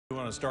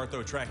to start,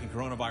 though, tracking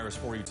coronavirus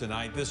for you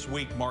tonight. This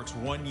week marks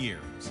 1 year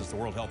since the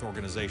World Health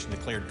Organization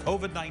declared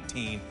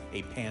COVID-19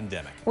 a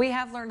pandemic. We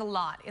have learned a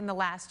lot in the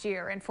last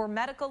year, and for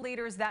medical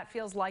leaders, that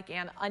feels like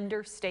an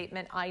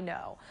understatement, I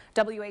know.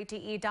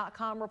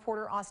 WATE.com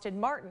reporter Austin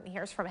Martin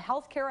hears from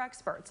healthcare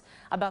experts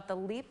about the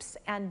leaps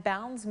and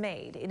bounds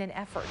made in an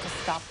effort to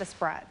stop the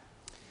spread.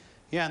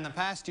 Yeah, in the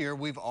past year,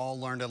 we've all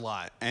learned a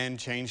lot and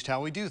changed how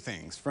we do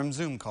things, from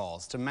Zoom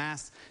calls to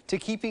masks to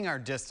keeping our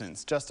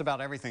distance. Just about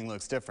everything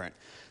looks different.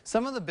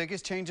 Some of the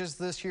biggest changes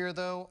this year,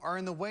 though, are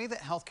in the way that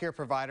healthcare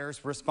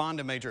providers respond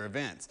to major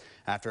events.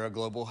 After a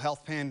global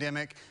health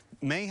pandemic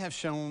may have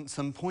shown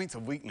some points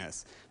of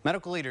weakness.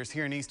 Medical leaders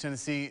here in East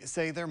Tennessee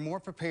say they're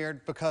more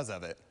prepared because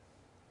of it.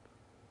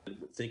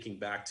 Thinking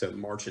back to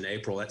March and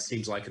April, that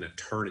seems like an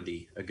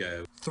eternity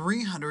ago.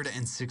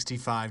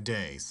 365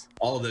 days.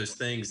 All of those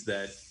things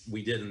that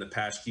we did in the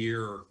past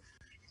year,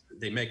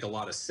 they make a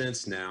lot of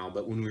sense now,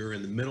 but when we were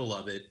in the middle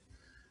of it,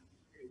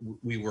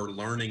 we were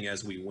learning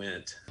as we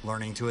went.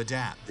 Learning to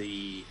adapt.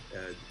 This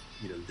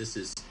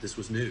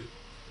was new,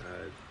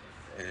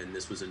 and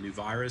this was a new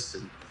virus,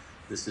 and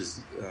this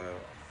is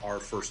our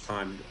first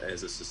time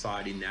as a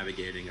society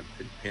navigating a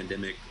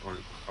pandemic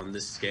on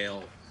this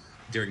scale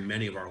during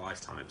many of our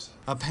lifetimes.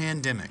 A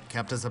pandemic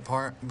kept us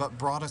apart, but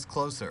brought us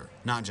closer,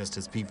 not just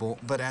as people,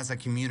 but as a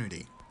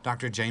community.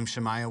 Dr. James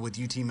Shamiyeh with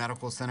UT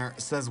Medical Center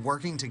says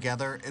working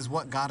together is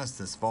what got us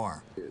this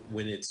far.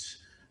 When it's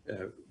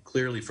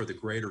clearly for the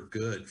greater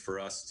good for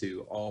us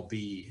to all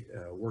be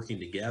working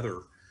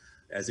together,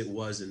 as it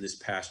was in this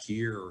past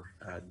year,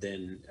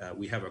 then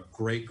we have a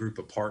great group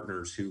of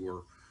partners who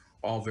were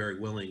all very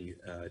willing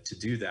to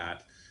do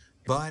that.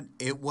 But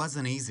it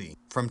wasn't easy.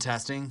 From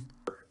testing,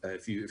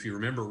 if you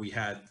remember, we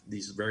had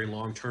these very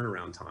long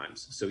turnaround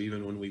times. So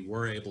even when we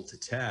were able to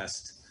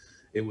test,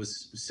 it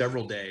was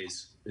several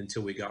days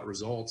until we got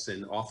results,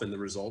 and often the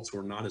results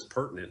were not as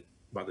pertinent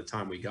by the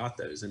time we got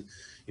those. And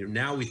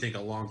now we think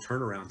a long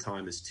turnaround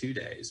time is 2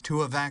 days.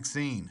 To a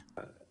vaccine.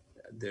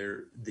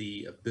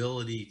 The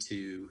ability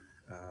to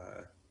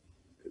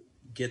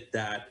get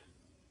that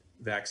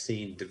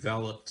vaccine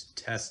developed,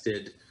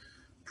 tested,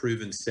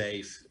 proven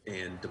safe,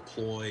 and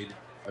deployed,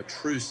 a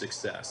true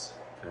success.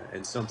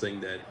 And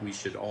something that we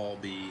should all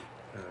be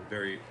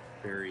very,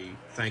 very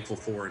thankful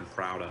for and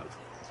proud of.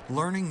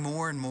 Learning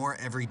more and more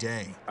every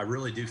day. I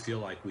really do feel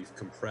like we've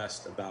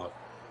compressed about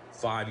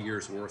 5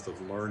 years worth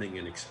of learning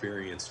and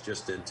experience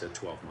just into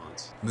 12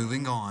 months.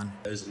 Moving on.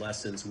 Those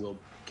lessons will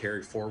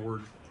carry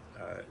forward.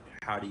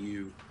 How do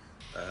you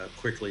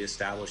quickly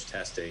establish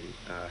testing?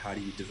 How do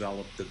you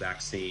develop the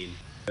vaccine?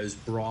 Those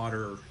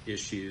broader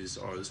issues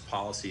or those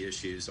policy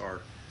issues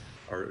are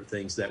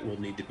things that will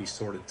need to be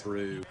sorted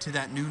through. To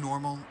that new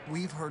normal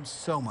we've heard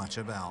so much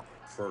about.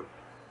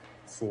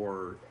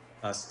 For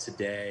us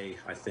today,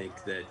 I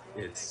think that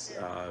it's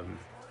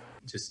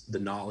just the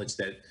knowledge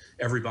that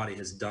everybody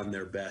has done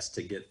their best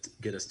to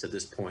get us to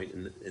this point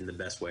in the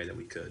best way that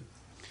we could.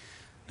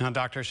 Now,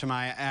 Dr.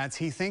 Shamiyeh adds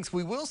he thinks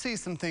we will see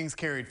some things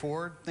carried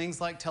forward, things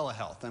like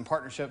telehealth and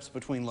partnerships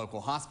between local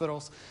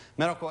hospitals.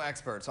 Medical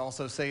experts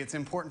also say it's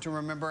important to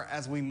remember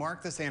as we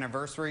mark this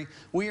anniversary,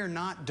 we are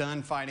not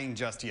done fighting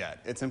just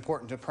yet. It's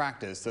important to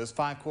practice those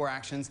 5 core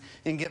actions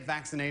and get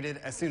vaccinated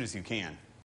as soon as you can.